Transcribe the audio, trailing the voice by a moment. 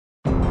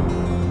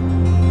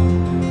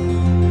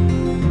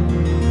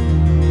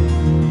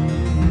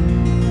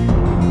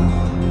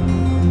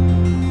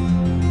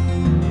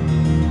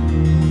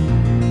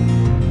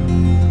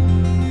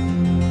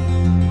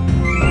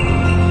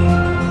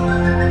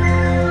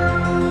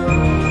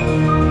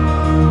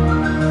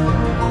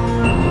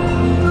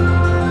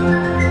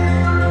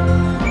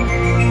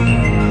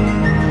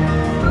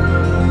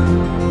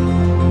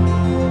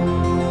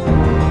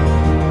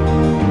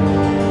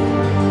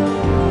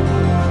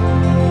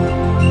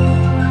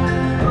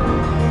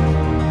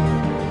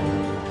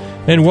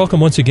And welcome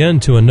once again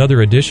to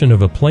another edition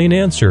of A Plain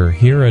Answer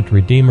here at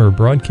Redeemer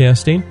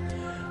Broadcasting.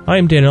 I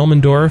am Dan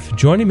Elmendorf.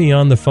 Joining me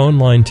on the phone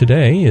line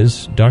today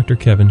is Dr.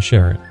 Kevin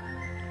Sherritt.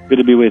 Good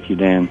to be with you,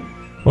 Dan.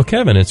 Well,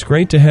 Kevin, it's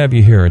great to have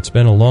you here. It's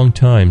been a long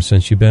time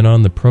since you've been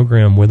on the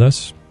program with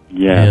us.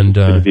 Yeah, and,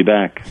 good to be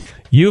back.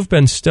 You've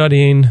been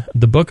studying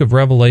the book of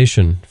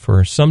Revelation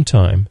for some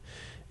time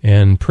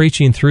and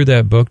preaching through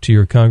that book to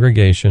your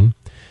congregation.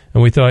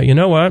 And we thought, you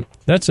know what?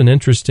 That's an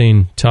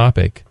interesting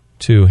topic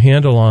to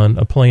handle on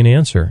A Plain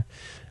Answer.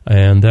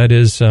 And that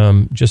is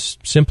just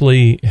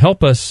simply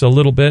help us a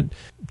little bit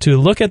to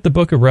look at the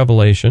book of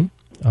Revelation.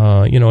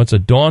 It's a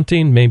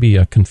daunting, maybe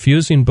a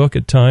confusing book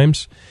at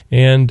times.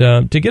 And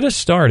to get us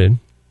started,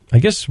 I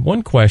guess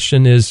one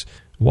question is,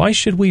 why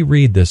should we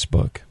read this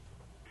book?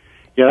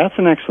 Yeah, that's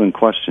an excellent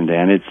question,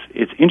 Dan.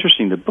 It's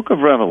interesting. The book of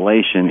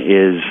Revelation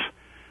is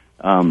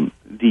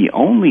the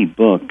only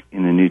book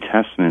in the New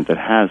Testament that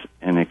has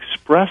an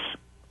express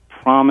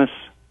promise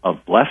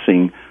of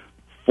blessing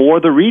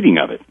for the reading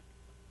of it.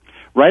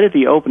 Right at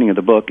the opening of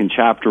the book in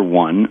chapter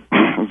 1,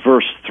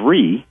 verse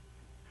 3,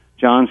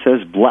 John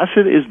says,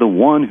 "Blessed is the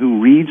one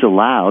who reads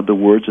aloud the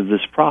words of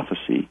this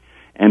prophecy,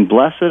 and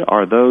blessed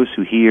are those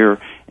who hear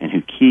and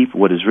who keep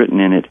what is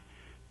written in it,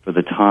 for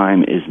the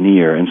time is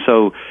near." And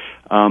so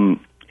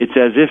it's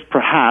as if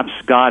perhaps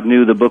God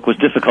knew the book was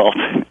difficult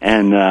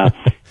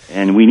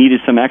and we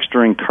needed some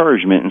extra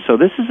encouragement. And so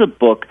this is a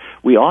book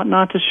we ought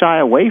not to shy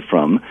away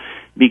from,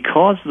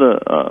 because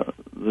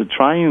the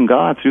triune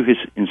God, through His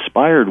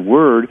inspired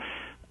Word,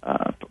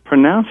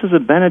 pronounces a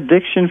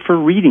benediction for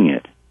reading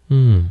it.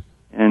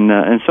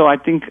 And so I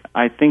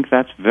think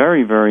that's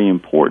very, very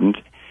important.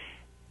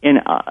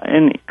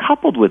 And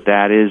coupled with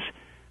that is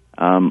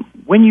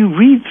when you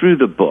read through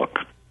the book,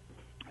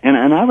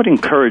 and I would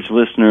encourage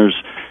listeners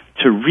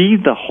to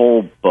read the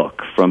whole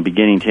book from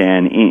beginning to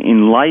end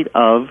in light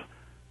of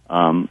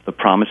the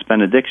promised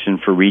benediction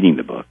for reading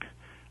the book.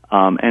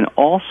 And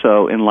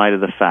also in light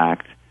of the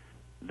fact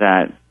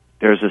that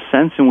there's a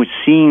sense in which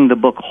seeing the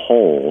book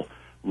whole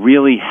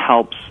really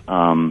helps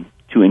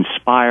to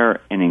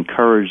inspire and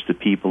encourage the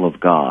people of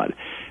God.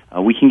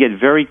 We can get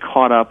very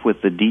caught up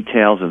with the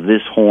details of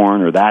this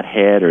horn or that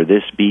head or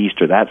this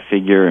beast or that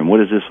figure and what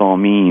does this all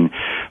mean.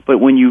 But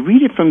when you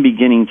read it from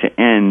beginning to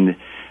end,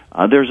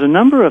 there's a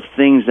number of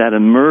things that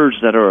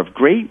emerge that are of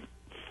great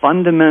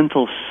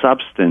fundamental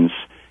substance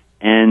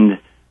and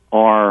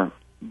are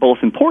both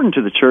important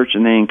to the church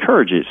and they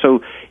encourage it.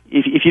 So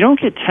if you don't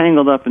get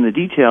tangled up in the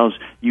details,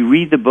 you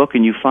read the book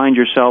and you find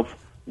yourself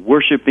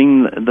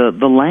worshiping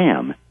the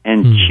Lamb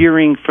and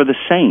cheering for the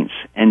saints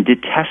and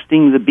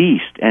detesting the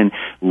beast and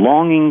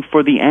longing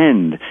for the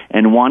end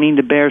and wanting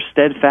to bear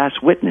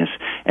steadfast witness.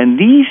 And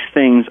these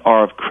things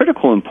are of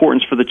critical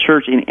importance for the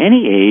church in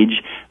any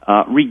age,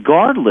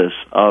 regardless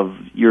of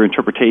your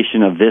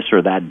interpretation of this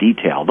or that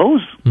detail.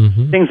 Those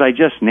things I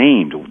just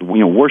named,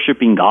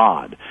 worshiping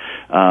God,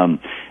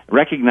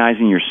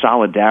 recognizing your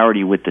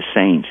solidarity with the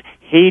saints,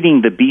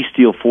 hating the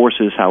bestial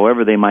forces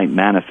however they might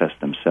manifest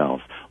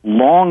themselves,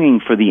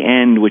 longing for the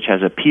end which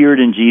has appeared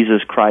in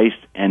Jesus Christ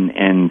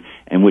and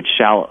which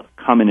shall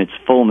come in its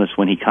fullness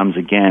when He comes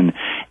again,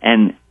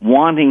 and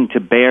wanting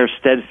to bear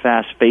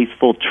steadfast,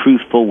 faithful,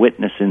 truthful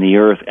witness in the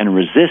earth and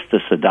resist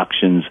the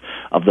seductions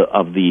of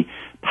the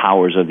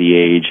powers of the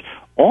age.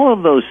 All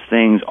of those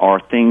things are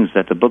things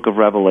that the book of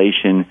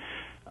Revelation,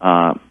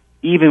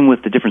 even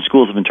with the different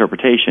schools of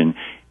interpretation,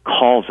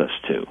 calls us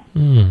to.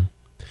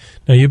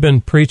 Now, you've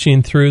been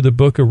preaching through the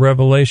book of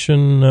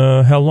Revelation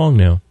how long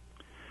now?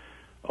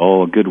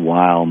 Oh, a good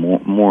while,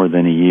 more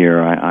than a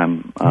year.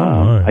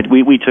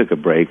 We took a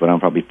break, but I'm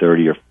probably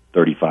 30 or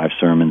 35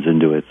 sermons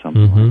into it,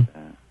 something like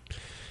that.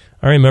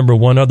 I remember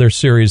one other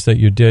series that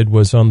you did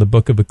was on the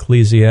book of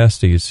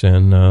Ecclesiastes,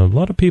 and a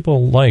lot of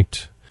people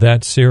liked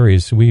that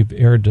series. We've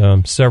aired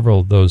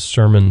several of those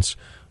sermons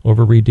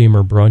over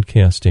Redeemer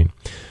Broadcasting.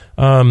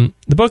 The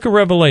book of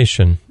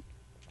Revelation,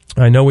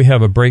 I know we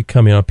have a break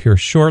coming up here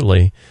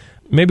shortly.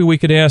 Maybe we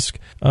could ask,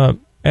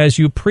 as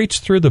you preach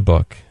through the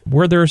book,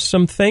 were there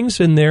some things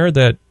in there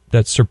that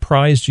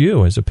surprised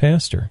you as a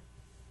pastor?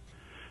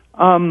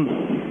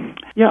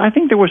 Yeah, I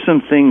think there were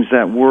some things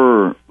that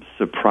were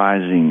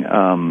surprising.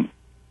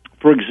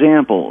 For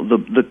example,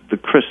 the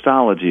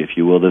Christology, if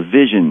you will, the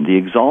vision, the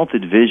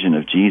exalted vision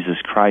of Jesus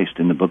Christ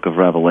in the book of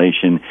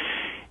Revelation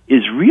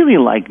is really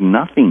like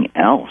nothing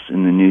else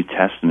in the New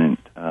Testament,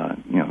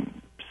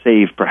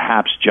 save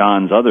perhaps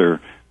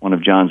one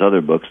of John's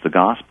other books, the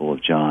Gospel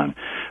of John.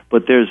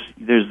 But there's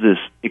this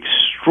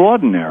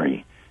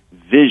extraordinary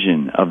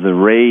vision of the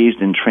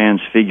raised and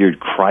transfigured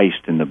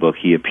Christ in the book.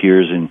 He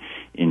appears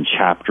in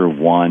chapter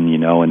 1,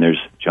 and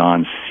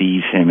John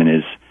sees him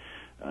in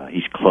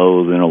he's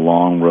clothed in a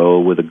long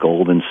robe with a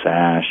golden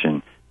sash,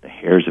 and the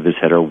hairs of his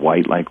head are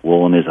white like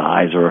wool, and his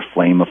eyes are a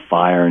flame of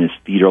fire, and his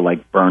feet are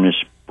like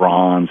burnished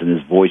bronze, and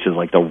his voice is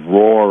like the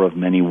roar of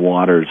many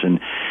waters. And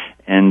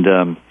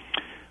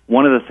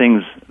one of the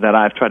things that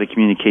I've tried to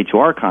communicate to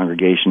our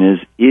congregation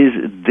is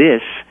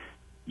this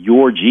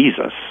your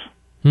Jesus?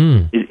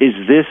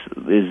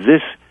 Is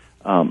this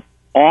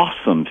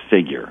awesome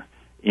figure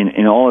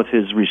in all of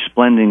his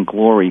resplendent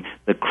glory,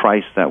 the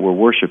Christ that we're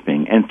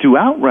worshiping. And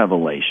throughout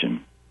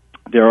Revelation,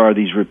 there are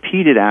these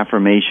repeated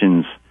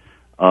affirmations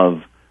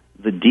of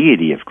the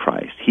deity of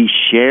Christ. He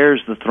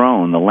shares the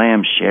throne. The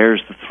Lamb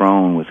shares the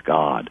throne with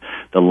God.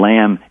 The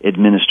Lamb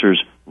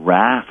administers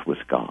wrath with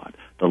God.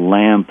 The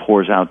Lamb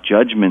pours out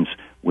judgments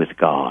with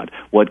God.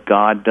 What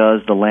God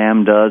does, the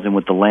Lamb does, and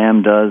what the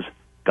Lamb does,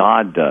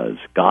 God does.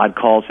 God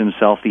calls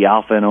himself the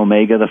Alpha and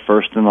Omega, the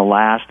first and the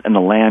last, and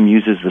the Lamb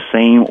uses the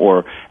same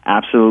or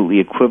absolutely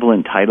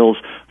equivalent titles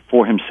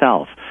for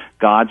himself.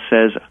 God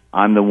says,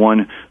 I'm the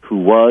one who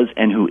was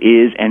and who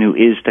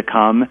is to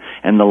come,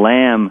 and the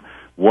Lamb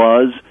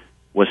was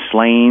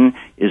slain,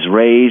 is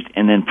raised,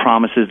 and then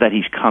promises that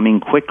he's coming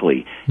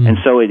quickly. And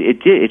so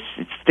it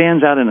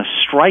stands out in a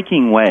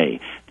striking way,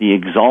 the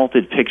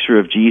exalted picture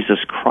of Jesus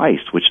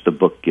Christ, which the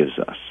book gives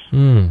us.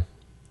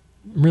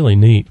 Really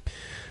neat.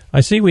 I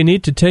see we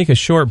need to take a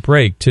short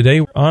break. Today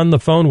on the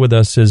phone with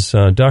us is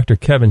Dr.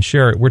 Kevin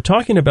Sherritt. We're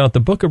talking about the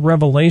book of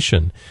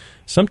Revelation,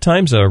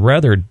 sometimes a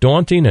rather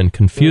daunting and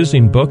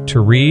confusing book to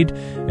read,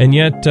 and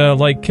yet,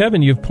 like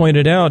Kevin, you've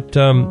pointed out,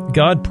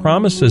 God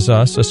promises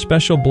us a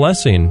special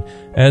blessing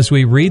as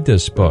we read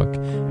this book.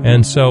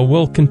 And so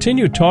we'll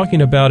continue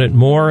talking about it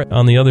more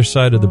on the other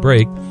side of the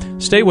break.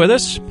 Stay with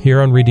us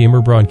here on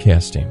Redeemer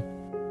Broadcasting.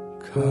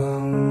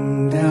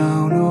 Come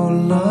down, O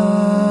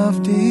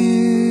love divine,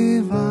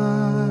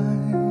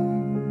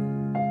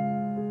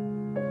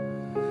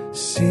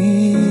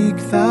 seek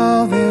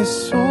thou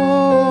this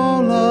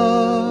soul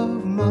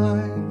of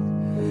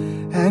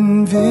mine,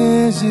 and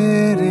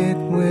visit it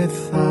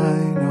with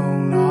thine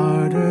own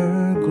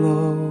ardor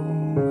glowing.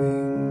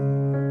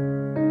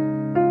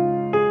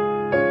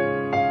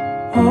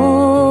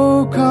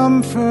 O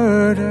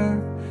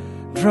Comforter,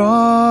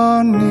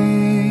 draw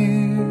near,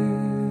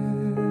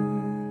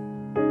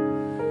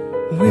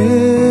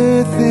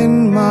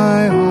 within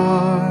my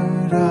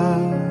heart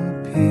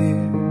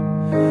appear,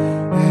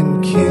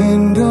 and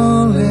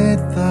kindle it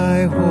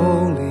thy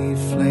holy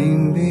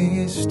flame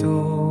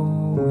bestowing.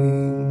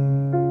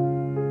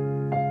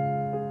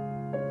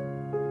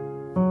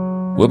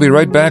 We'll be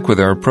right back with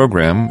our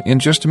program in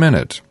just a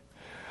minute.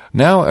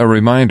 Now, a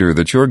reminder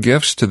that your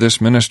gifts to this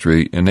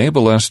ministry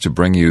enable us to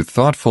bring you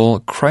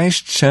thoughtful,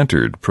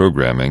 Christ-centered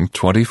programming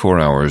 24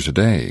 hours a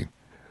day.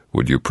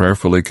 Would you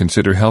prayerfully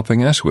consider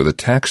helping us with a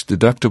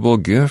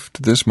tax-deductible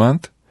gift this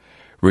month?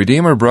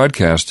 Redeemer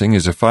Broadcasting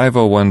is a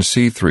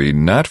 501c3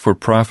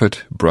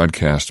 not-for-profit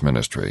broadcast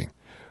ministry.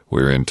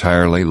 We're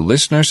entirely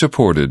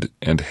listener-supported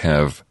and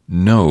have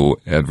no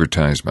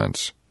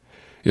advertisements.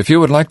 If you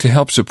would like to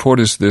help support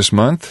us this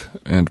month,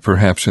 and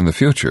perhaps in the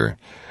future,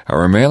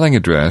 our mailing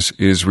address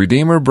is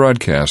Redeemer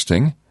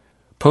Broadcasting,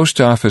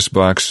 Post Office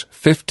Box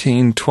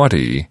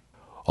 1520,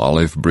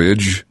 Olive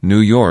Bridge, New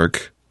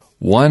York,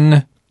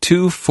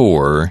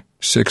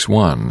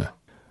 12461.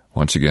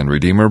 Once again,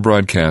 Redeemer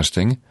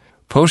Broadcasting,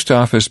 Post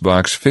Office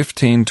Box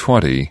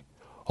 1520,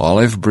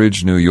 Olive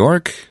Bridge, New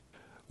York,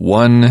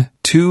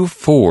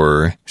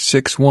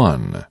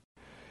 12461.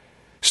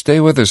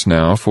 Stay with us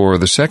now for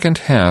the second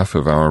half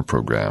of our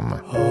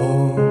program.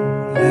 Oh,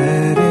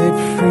 let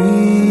it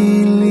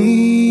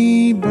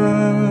freely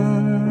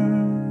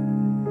burn,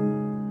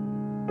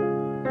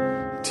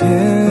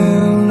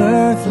 till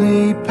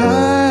earthly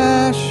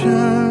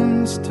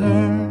passions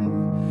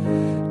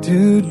turn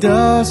to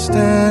dust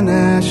and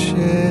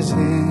ashes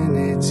in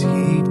its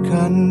heat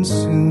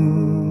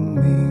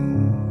consuming.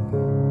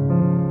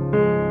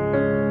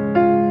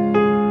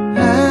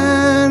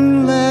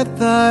 And let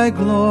thy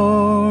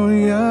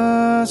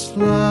glorious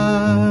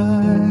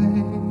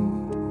light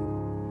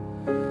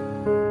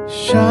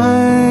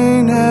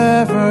shine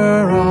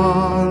ever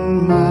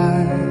on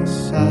my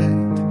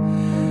sight,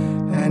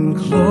 and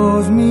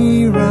clothe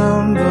me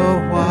round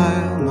the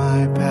while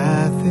my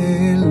path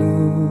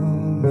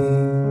illumine.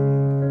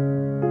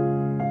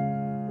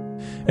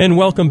 And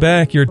welcome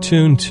back. You're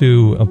tuned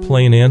to A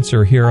Plain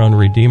Answer here on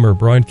Redeemer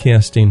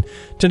Broadcasting.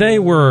 Today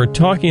we're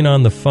talking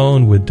on the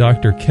phone with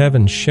Dr.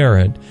 Kevin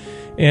Sherritt.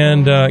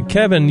 And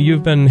Kevin,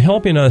 you've been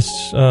helping us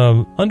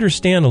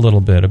understand a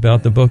little bit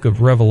about the book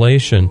of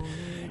Revelation.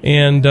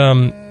 And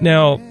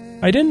now,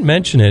 I didn't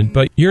mention it,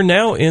 but you're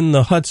now in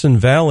the Hudson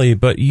Valley,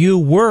 but you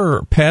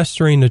were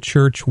pastoring a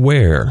church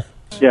where?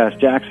 Yes,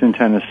 Jackson,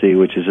 Tennessee,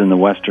 which is in the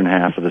western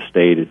half of the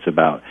state. It's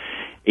about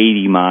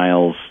 80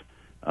 miles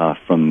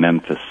from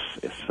Memphis,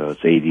 so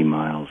it's 80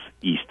 miles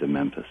east of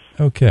Memphis.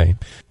 Okay.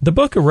 The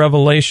book of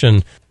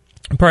Revelation,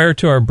 prior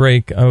to our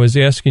break, I was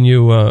asking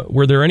you,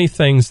 were there any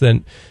things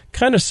that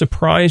kind of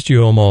surprised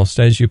you almost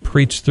as you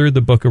preached through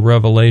the book of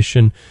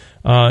Revelation?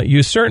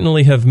 You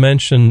certainly have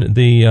mentioned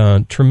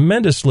the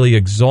tremendously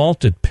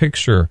exalted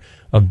picture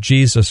of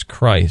Jesus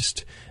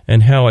Christ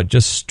and how it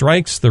just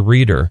strikes the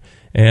reader.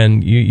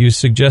 And you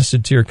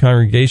suggested to your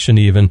congregation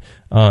even,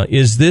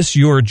 is this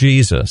your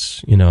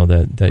Jesus,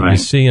 that right. You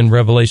see in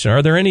Revelation?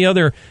 Are there any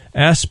other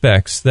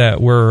aspects that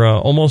were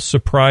almost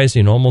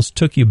surprising, almost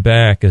took you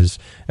back as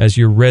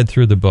you read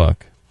through the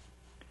book?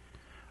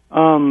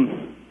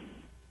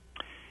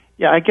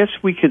 Yeah, I guess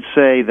we could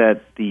say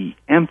that the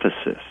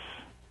emphasis,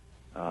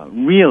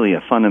 really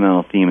a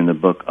fundamental theme in the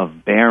book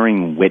of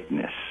bearing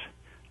witness,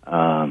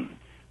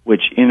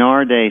 which in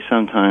our day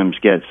sometimes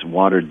gets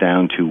watered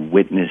down to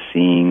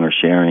witnessing or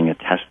sharing a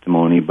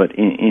testimony, but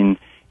in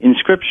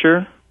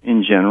Scripture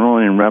in general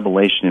and in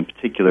Revelation in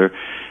particular,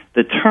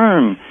 the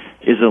term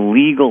is a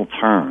legal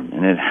term,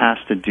 and it has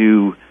to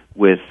do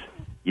with,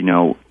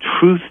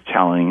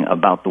 truth-telling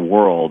about the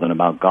world and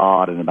about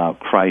God and about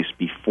Christ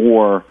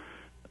before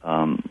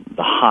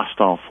the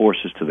hostile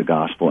forces to the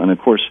gospel. And of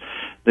course,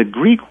 the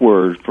Greek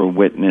word for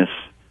witness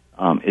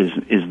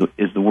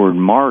is the word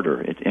martyr.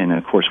 And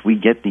of course, we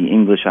get the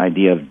English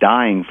idea of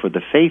dying for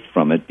the faith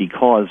from it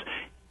because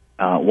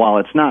while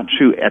it's not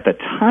true at the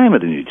time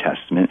of the New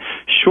Testament,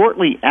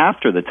 shortly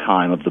after the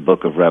time of the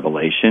book of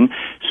Revelation,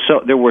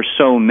 there were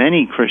so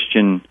many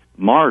Christian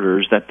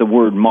martyrs that the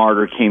word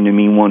martyr came to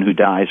mean one who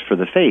dies for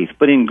the faith.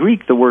 But in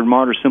Greek, the word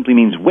martyr simply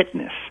means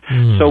witness.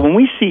 So when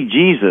we see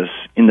Jesus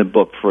in the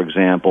book, for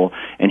example,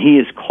 and he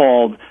is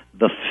called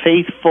the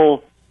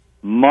faithful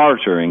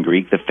martyr in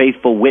Greek, the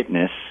faithful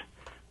witness,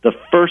 the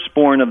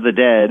firstborn of the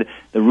dead,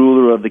 the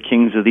ruler of the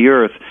kings of the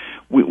earth,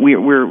 we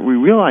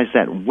realize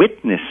that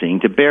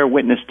witnessing, to bear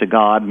witness to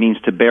God, means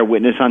to bear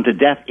witness unto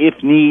death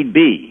if need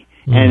be.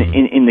 And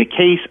in the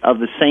case of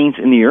the saints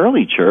in the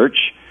early church,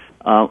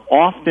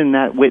 often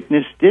that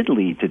witness did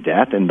lead to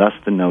death, and thus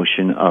the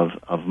notion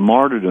of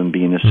martyrdom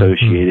being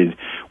associated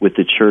with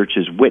the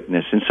church's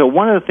witness. And so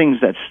one of the things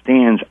that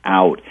stands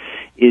out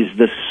is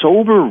the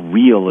sober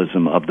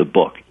realism of the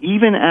book.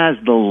 Even as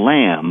the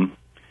Lamb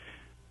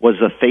was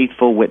a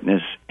faithful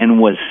witness and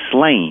was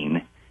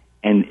slain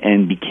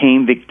and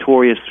became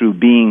victorious through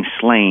being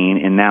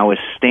slain and now is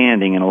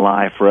standing and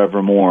alive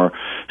forevermore,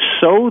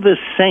 so the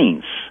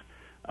saints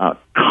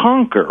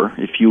conquer,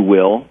 if you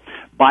will,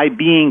 by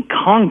being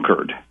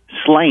conquered,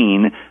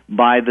 slain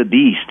by the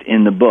beast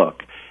in the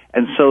book.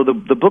 And so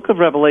the book of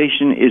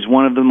Revelation is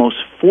one of the most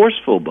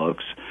forceful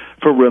books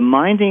for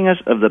reminding us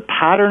of the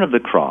pattern of the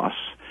cross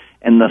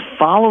and the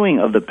following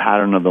of the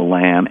pattern of the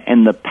Lamb,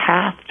 and the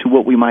path to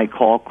what we might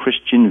call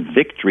Christian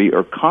victory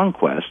or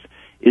conquest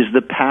is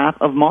the path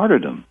of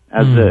martyrdom.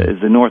 As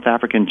the North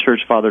African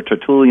church father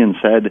Tertullian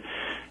said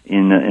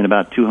in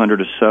about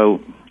 200 or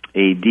so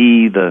AD,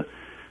 the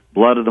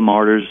blood of the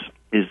martyrs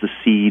is the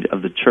seed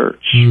of the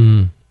church.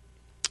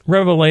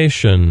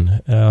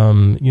 Revelation,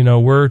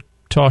 we're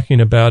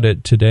talking about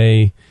it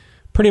today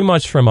pretty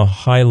much from a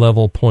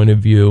high-level point of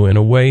view in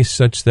a way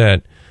such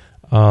that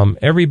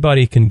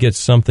everybody can get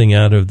something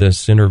out of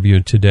this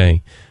interview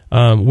today.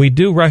 We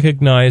do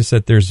recognize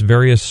that there's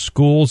various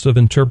schools of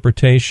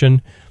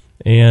interpretation,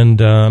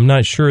 and I'm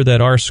not sure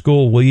that our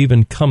school will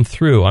even come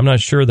through. I'm not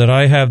sure that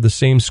I have the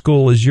same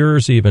school as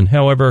yours even.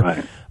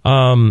 However,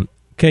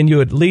 can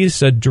you at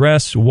least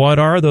address what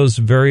are those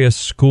various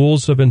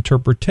schools of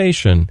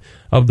interpretation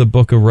of the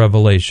book of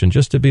Revelation,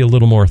 just to be a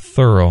little more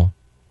thorough?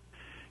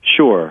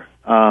 Sure.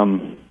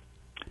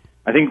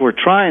 I think we're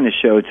trying to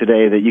show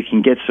today that you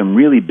can get some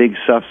really big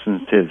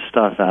substantive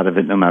stuff out of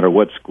it no matter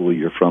what school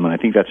you're from, and I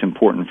think that's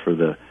important for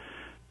the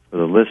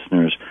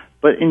listeners.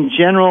 But in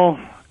general,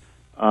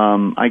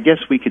 I guess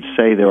we could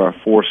say there are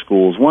four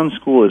schools. One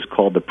school is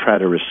called the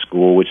preterist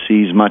school, which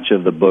sees much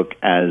of the book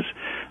as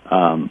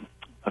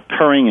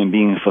occurring and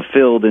being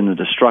fulfilled in the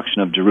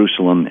destruction of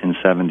Jerusalem in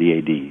 70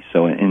 A.D.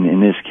 So in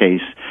this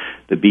case,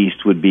 the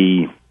beast would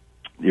be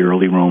the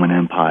early Roman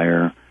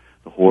Empire.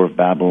 The whore of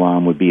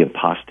Babylon would be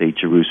apostate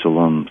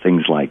Jerusalem,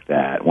 things like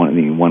that. One of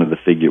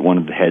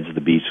the heads of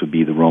the beast would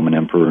be the Roman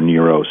Emperor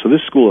Nero. So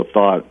this school of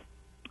thought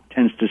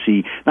tends to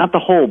see not the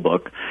whole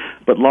book,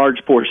 but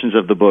large portions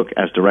of the book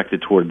as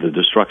directed toward the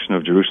destruction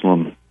of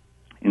Jerusalem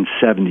in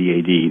 70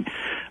 A.D.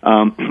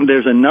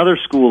 There's another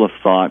school of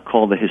thought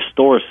called the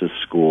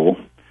historicist school,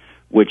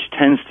 which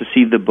tends to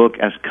see the book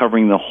as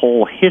covering the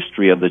whole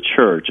history of the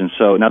church. And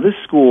so now this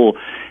school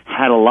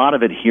had a lot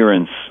of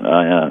adherents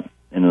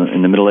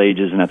in the Middle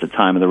Ages and at the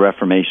time of the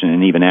Reformation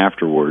and even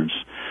afterwards,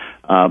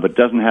 but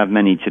doesn't have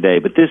many today.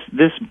 But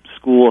this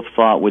school of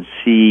thought would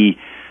see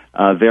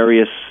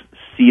various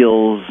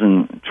seals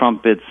and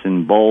trumpets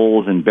and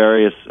bowls and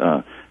various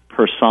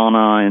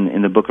persona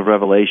in the book of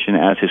Revelation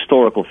as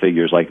historical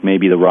figures, like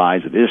maybe the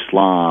rise of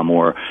Islam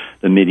or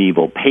the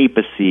medieval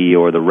papacy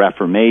or the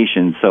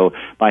Reformation. So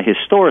by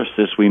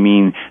historicists, we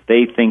mean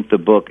they think the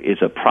book is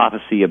a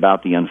prophecy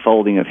about the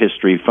unfolding of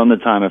history from the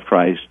time of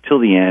Christ till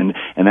the end,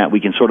 and that we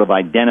can sort of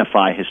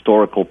identify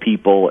historical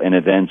people and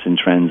events and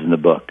trends in the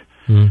book.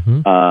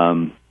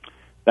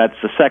 That's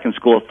the second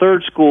school. A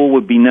third school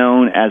would be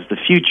known as the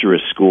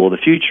futurist school. The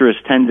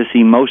futurists tend to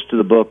see most of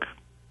the book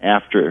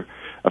after,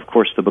 of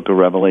course, the book of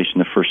Revelation.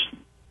 The first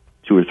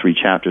 2 or 3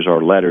 chapters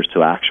are letters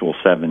to actual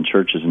 7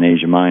 churches in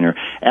Asia Minor.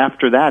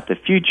 After that, the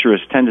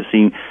futurists tend to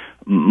see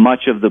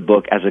much of the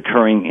book as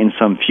occurring in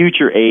some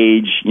future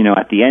age,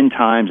 at the end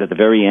times, at the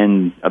very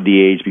end of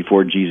the age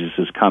before Jesus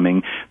is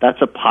coming.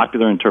 That's a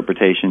popular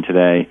interpretation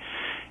today.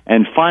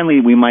 And finally,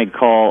 we might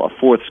call a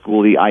fourth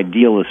school the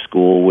idealist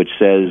school, which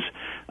says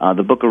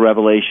The book of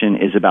Revelation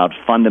is about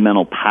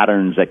fundamental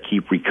patterns that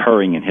keep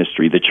recurring in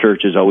history. The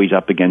church is always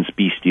up against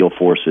bestial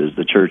forces.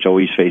 The church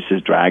always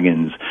faces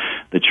dragons.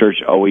 The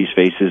church always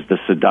faces the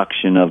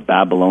seduction of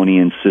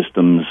Babylonian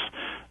systems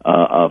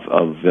of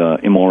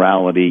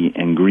immorality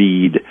and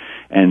greed.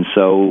 And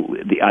so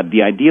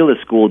the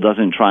idealist school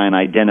doesn't try and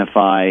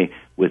identify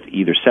with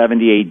either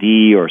 70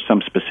 AD or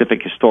some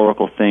specific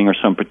historical thing or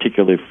some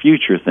particular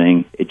future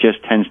thing. It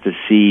just tends to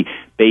see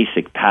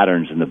basic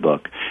patterns in the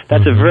book.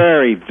 That's a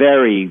very,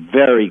 very,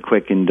 very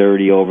quick and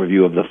dirty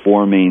overview of the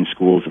four main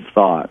schools of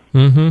thought.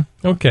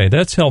 Okay,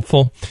 that's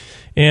helpful.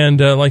 And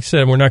like I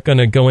said, we're not going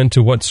to go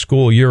into what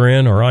school you're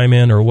in or I'm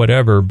in or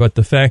whatever, but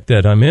the fact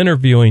that I'm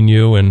interviewing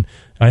you and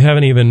I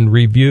haven't even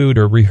reviewed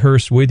or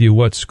rehearsed with you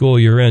what school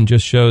you're in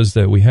just shows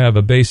that we have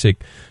a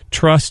basic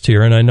trust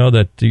here. And I know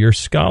that your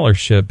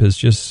scholarship is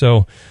just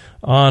so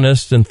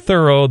honest and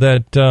thorough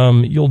that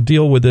you'll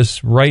deal with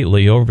this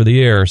rightly over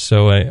the air.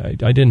 So I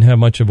didn't have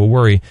much of a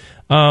worry.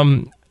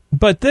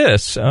 But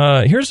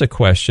here's a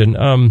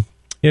question.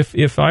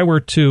 If I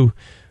were to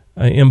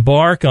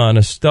embark on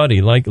a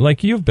study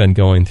like you've been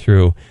going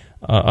through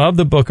of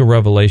the book of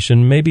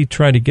Revelation, maybe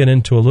try to get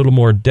into a little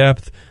more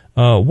depth,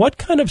 what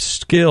kind of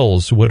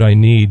skills would I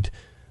need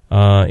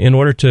in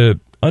order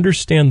to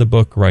understand the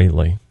book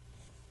rightly?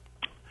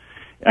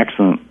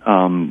 Excellent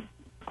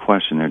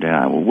question there,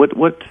 Dan.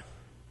 What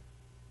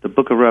the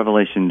book of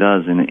Revelation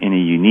does in a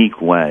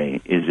unique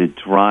way is it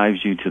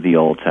drives you to the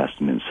Old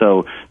Testament.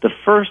 So the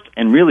first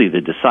and really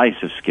the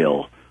decisive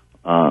skill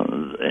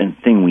and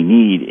thing we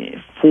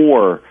need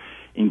for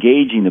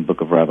engaging the book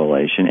of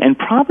Revelation, and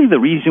probably the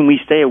reason we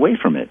stay away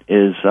from it,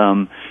 is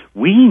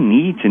we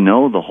need to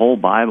know the whole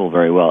Bible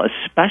very well,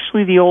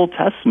 especially the Old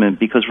Testament,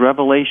 because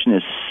Revelation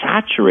is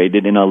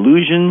saturated in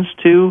allusions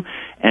to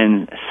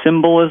and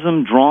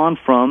symbolism drawn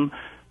from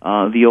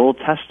the Old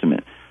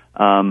Testament.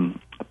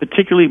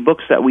 Particularly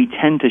books that we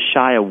tend to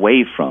shy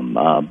away from,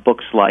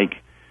 books like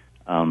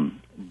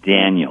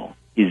Daniel,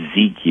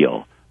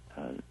 Ezekiel,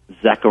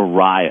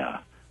 Zechariah,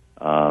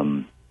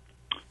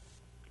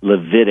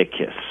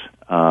 Leviticus.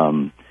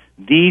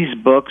 These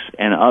books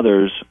and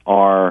others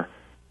are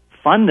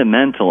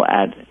fundamental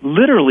at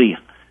literally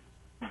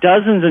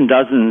dozens and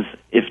dozens,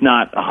 if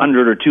not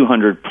 100 or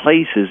 200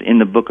 places in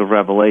the book of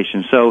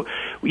Revelation. So,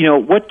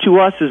 what to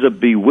us is a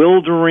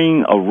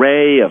bewildering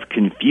array of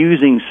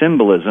confusing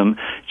symbolism,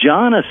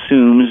 John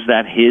assumes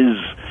that his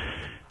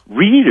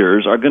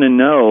readers are going to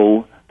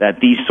know that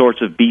these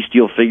sorts of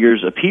bestial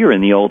figures appear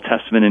in the Old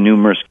Testament in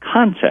numerous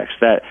contexts,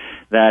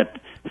 that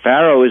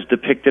Pharaoh is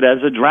depicted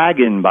as a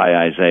dragon by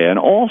Isaiah, and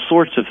all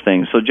sorts of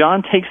things. So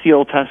John takes the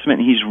Old Testament,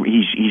 and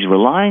he's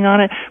relying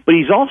on it, but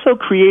he's also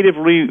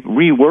creatively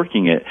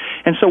reworking it.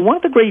 And so one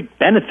of the great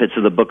benefits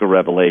of the book of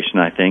Revelation,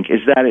 I think, is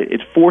that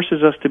it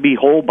forces us to be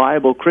whole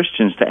Bible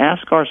Christians, to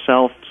ask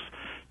ourselves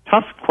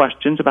tough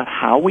questions about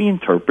how we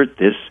interpret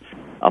this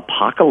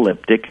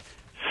apocalyptic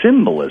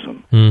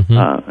symbolism.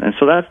 And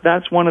so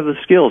that's one of the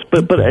skills.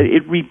 But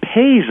it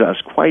repays us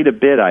quite a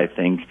bit, I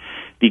think,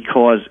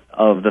 because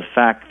of the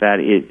fact that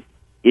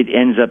it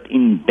ends up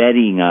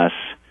embedding us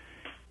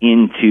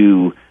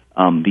into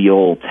the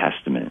Old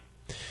Testament.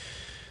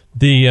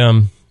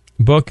 The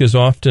book is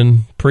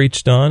often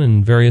preached on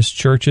in various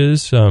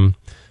churches.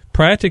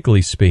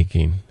 Practically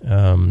speaking,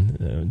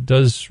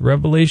 does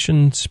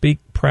Revelation speak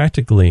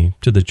practically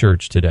to the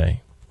church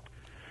today?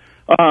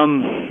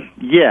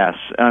 Yes.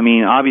 I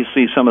mean,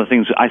 obviously, some of the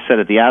things I said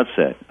at the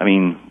outset. I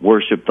mean,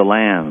 worship the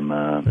Lamb,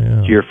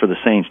 cheer for the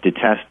saints,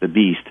 detest the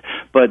beast.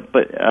 But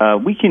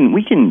we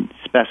can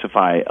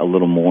specify a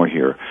little more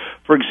here.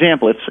 For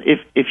example,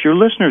 if your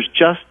listeners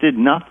just did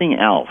nothing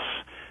else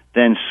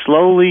than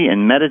slowly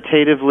and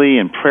meditatively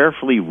and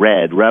prayerfully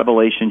read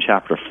Revelation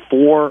chapter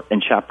 4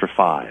 and chapter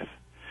 5,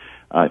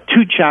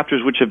 two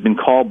chapters which have been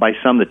called by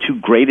some the two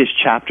greatest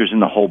chapters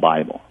in the whole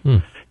Bible,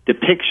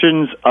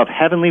 depictions of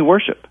heavenly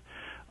worship,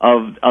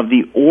 of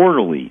the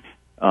orderly,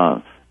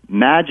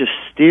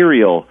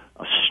 magisterial,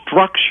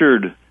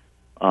 structured,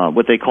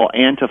 what they call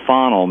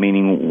antiphonal,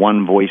 meaning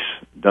one voice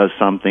does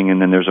something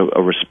and then there's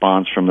a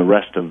response from the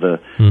rest of the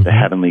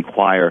heavenly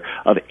choir,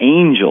 of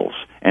angels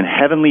and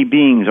heavenly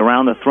beings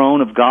around the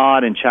throne of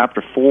God in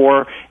chapter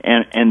 4,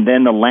 and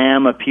then the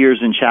Lamb appears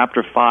in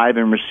chapter 5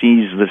 and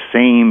receives the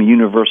same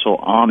universal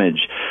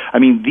homage. I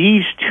mean,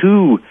 these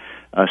two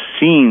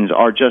scenes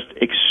are just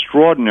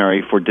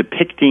extraordinary for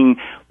depicting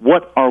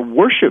what our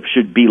worship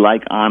should be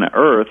like on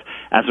earth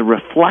as a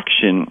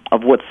reflection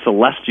of what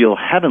celestial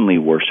heavenly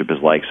worship is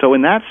like. So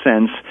in that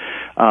sense,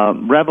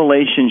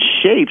 Revelation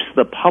shapes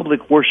the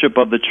public worship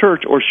of the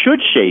church, or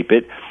should shape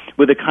it,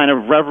 with a kind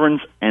of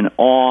reverence and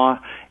awe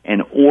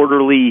and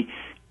orderly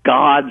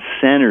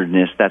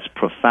God-centeredness that's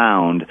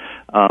profound.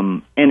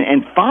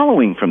 And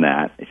following from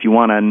that, if you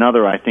want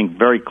another, I think,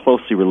 very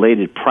closely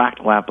related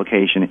practical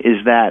application,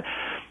 is that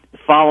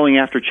following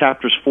after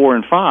chapters 4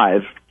 and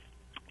 5,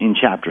 in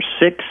chapter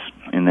 6,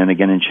 and then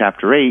again in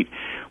chapter 8,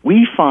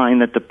 we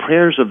find that the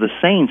prayers of the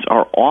saints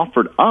are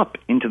offered up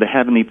into the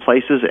heavenly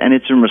places, and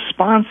it's in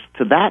response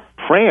to that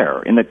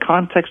prayer, in the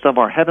context of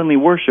our heavenly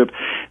worship,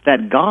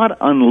 that God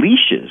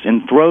unleashes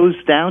and throws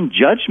down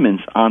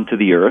judgments onto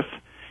the earth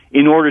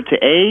in order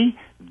to, A,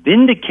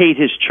 vindicate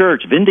his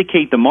church,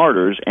 vindicate the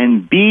martyrs,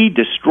 and B,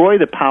 destroy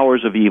the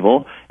powers of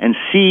evil, and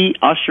C,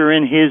 usher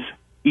in his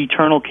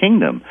eternal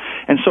kingdom.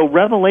 And so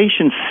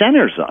Revelation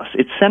centers us.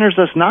 It centers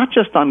us not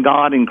just on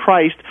God in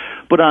Christ,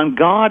 but on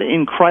God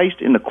in Christ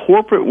in the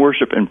corporate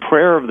worship and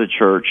prayer of the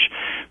church,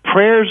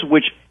 prayers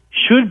which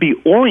should be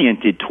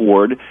oriented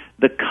toward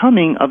the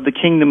coming of the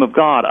kingdom of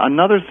God.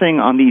 Another thing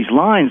on these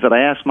lines that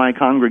I asked my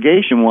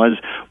congregation was,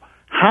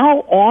 how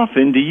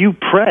often do you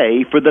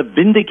pray for the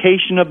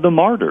vindication of the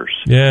martyrs?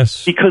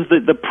 Yes. Because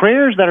the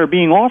prayers that are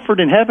being offered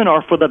in heaven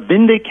are for the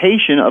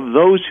vindication of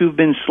those who've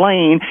been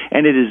slain,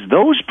 and it is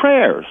those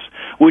prayers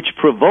which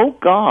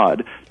provoke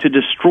God to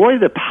destroy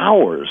the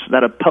powers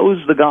that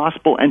oppose the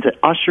gospel and to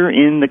usher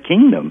in the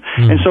kingdom.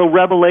 And so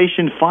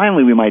Revelation,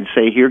 finally, we might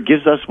say here,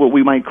 gives us what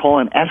we might call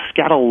an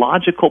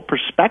eschatological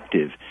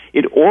perspective.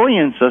 It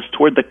orients us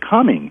toward the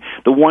coming,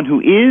 the one who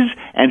is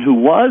and who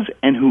was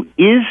and who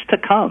is to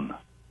come.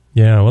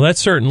 Yeah, well, that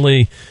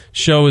certainly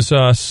shows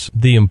us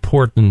the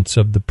importance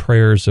of the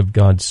prayers of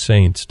God's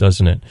saints,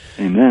 doesn't it?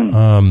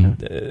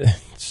 Amen.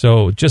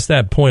 So just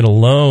that point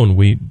alone,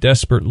 we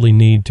desperately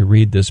need to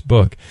read this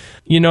book.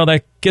 You know,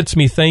 that gets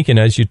me thinking,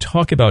 as you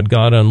talk about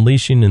God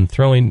unleashing and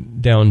throwing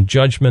down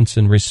judgments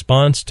in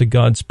response to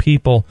God's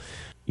people,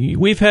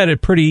 we've had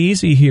it pretty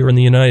easy here in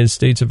the United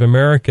States of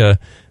America.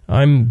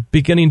 I'm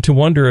beginning to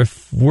wonder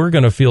if we're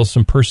going to feel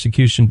some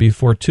persecution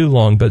before too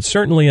long, but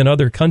certainly in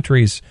other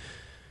countries,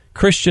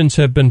 Christians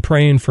have been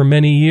praying for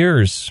many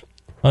years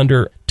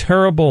under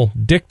terrible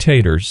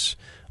dictators,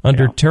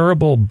 under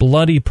terrible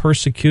bloody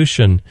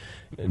persecution.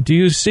 Do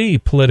you see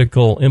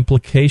political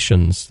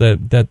implications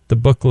that the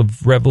book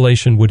of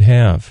Revelation would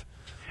have?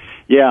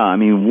 Yeah, I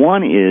mean,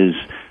 one is,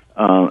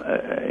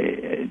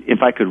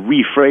 if I could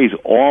rephrase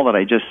all that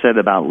I just said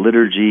about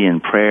liturgy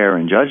and prayer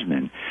and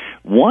judgment,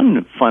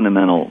 one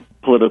fundamental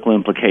political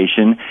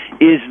implication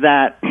is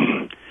that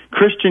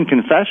Christian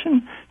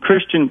confession,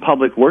 Christian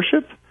public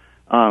worship,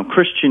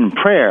 Christian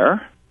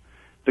prayer,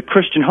 the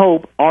Christian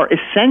hope are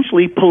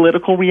essentially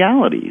political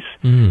realities.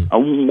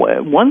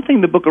 One thing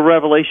the book of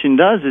Revelation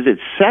does is it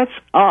sets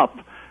up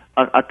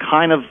a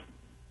kind of,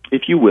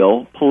 if you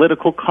will,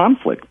 political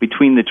conflict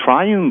between the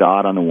triune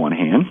God on the one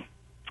hand,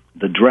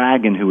 the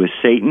dragon who is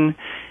Satan,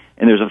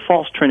 and there's a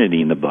false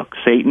trinity in the book,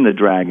 Satan, the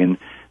dragon,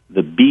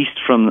 the beast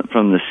from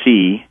the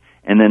sea,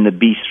 and then the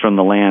beast from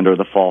the land, or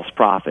the false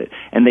prophet.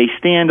 And they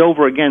stand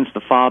over against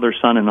the Father,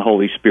 Son, and the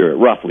Holy Spirit,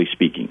 roughly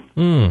speaking.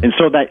 And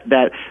so that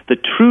the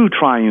true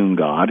triune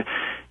God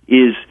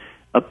is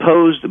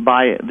opposed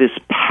by this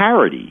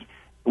parity,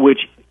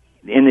 which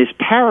in this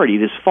parity,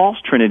 this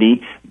false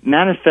trinity,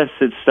 manifests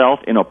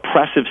itself in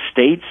oppressive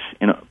states,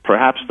 in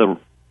perhaps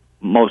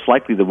most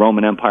likely the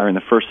Roman Empire in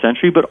the first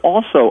century, but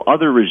also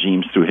other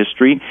regimes through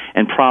history,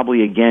 and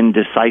probably again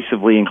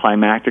decisively and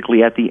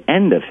climactically at the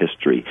end of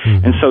history.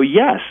 And so,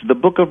 yes, the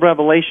book of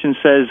Revelation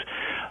says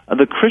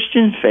the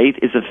Christian faith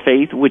is a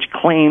faith which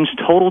claims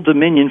total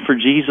dominion for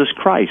Jesus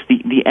Christ.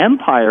 The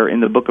empire in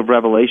the book of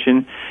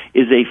Revelation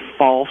is a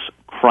false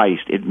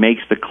Christ. It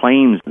makes the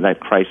claims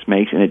that Christ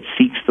makes, and it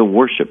seeks the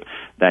worship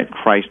that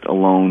Christ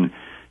alone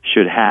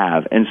should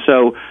have. And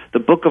so the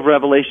book of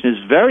Revelation is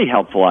very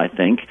helpful, I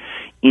think,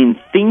 in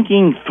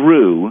thinking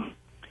through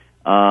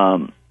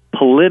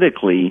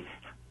politically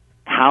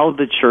how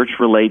the church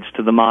relates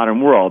to the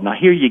modern world. Now,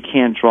 here you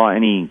can't draw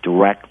any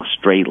direct,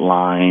 straight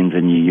lines,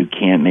 and you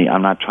can't make,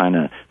 I'm not trying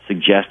to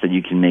suggest that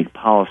you can make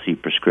policy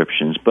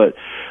prescriptions, but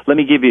let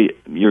me give you,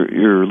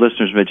 your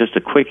listeners, just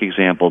a quick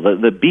example.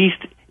 The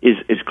beast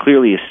is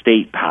clearly a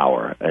state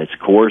power. It's a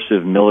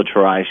coercive,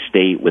 militarized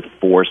state with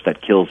force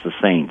that kills the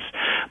saints.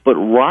 But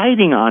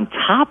riding on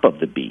top of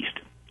the beast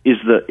is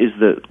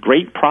the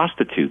great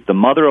prostitute, the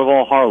mother of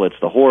all harlots,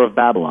 the whore of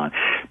Babylon.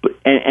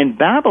 And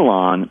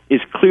Babylon is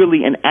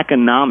clearly an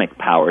economic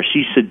power.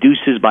 She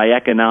seduces by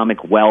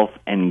economic wealth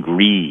and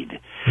greed.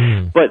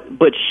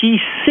 But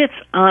she sits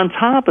on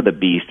top of the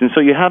beast, and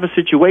so you have a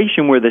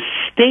situation where the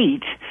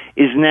state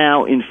is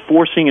now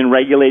enforcing and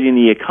regulating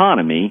the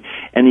economy,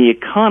 and the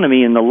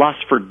economy and the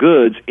lust for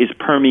goods is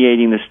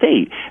permeating the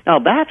state. Now,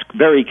 that's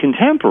very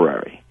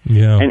contemporary.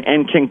 Yeah.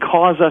 And can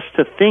cause us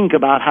to think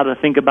about how to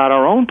think about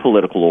our own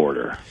political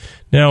order.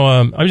 Now,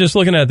 I'm just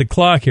looking at the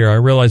clock here. I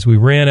realize we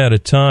ran out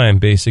of time,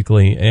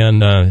 basically,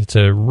 and it's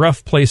a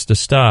rough place to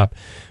stop.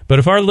 But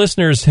if our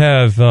listeners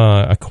have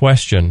a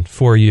question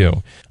for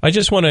you, I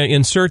just want to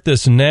insert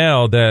this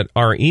now that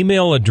our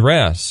email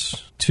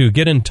address to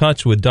get in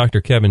touch with Dr.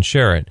 Kevin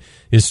Sherritt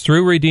is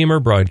through Redeemer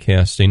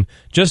Broadcasting.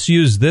 Just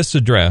use this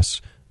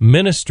address,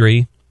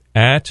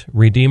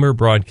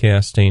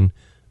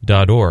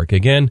 ministry@redeemerbroadcasting.org.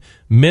 Again,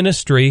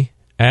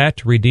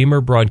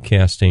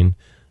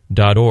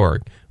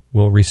 ministry@redeemerbroadcasting.org.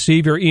 We'll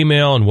receive your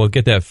email, and we'll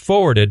get that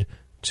forwarded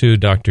to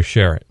Dr.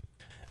 Sherritt.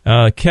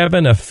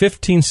 Kevin, a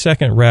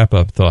 15-second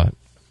wrap-up thought.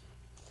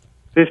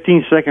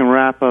 15-second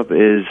wrap-up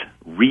is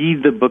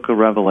read the book of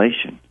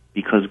Revelation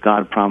because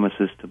God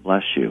promises to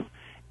bless you.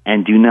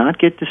 And do not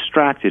get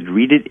distracted.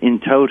 Read it in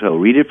toto.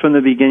 Read it from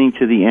the beginning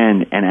to the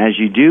end. And as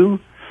you do,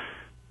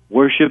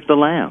 worship the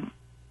Lamb.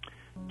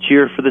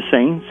 Cheer for the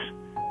saints.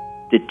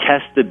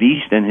 Detest the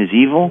beast and his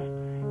evil.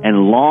 And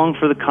long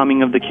for the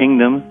coming of the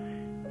kingdom,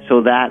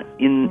 so that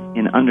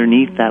in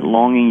underneath that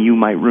longing you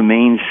might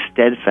remain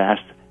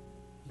steadfast,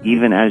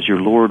 even as your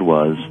Lord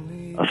was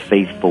a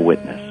faithful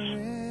witness.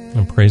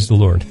 And praise the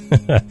Lord.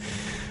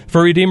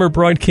 For Redeemer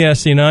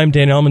Broadcasting, I'm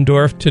Dan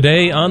Elmendorf.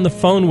 Today on the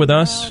phone with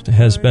us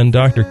has been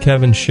Dr.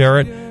 Kevin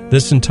Sherritt.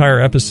 This entire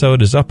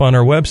episode is up on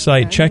our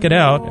website. Check it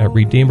out at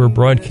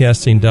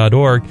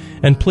redeemerbroadcasting.org.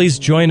 And please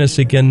join us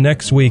again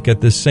next week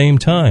at the same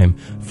time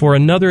for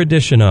another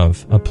edition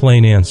of A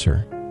Plain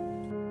Answer.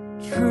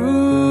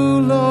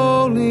 True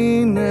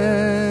lowliness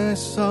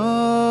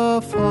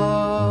of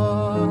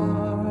heart,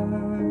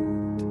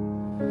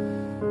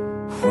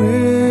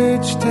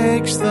 which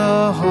takes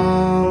the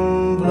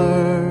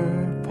humbler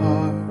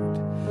part,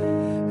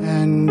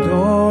 and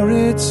o'er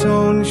its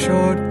own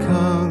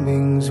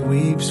shortcomings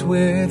weeps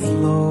with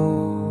loathing.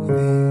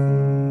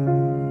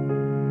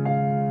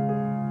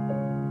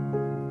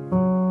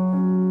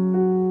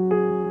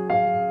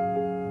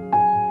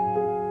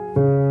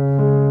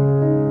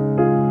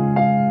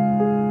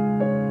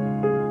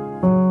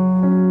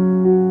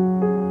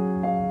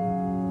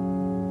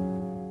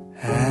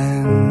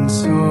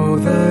 So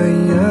the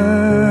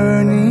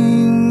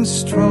yearning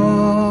strong,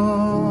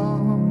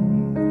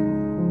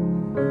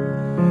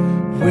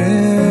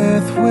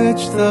 with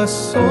which the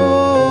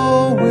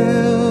soul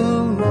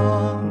will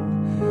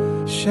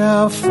long,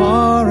 shall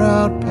far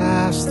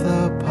outpass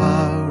the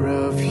power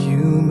of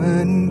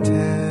human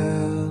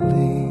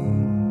telling.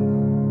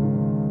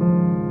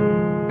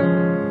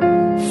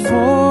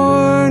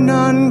 For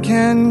none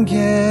can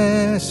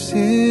guess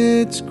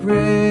its grace,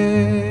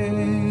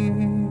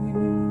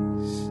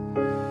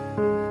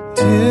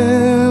 till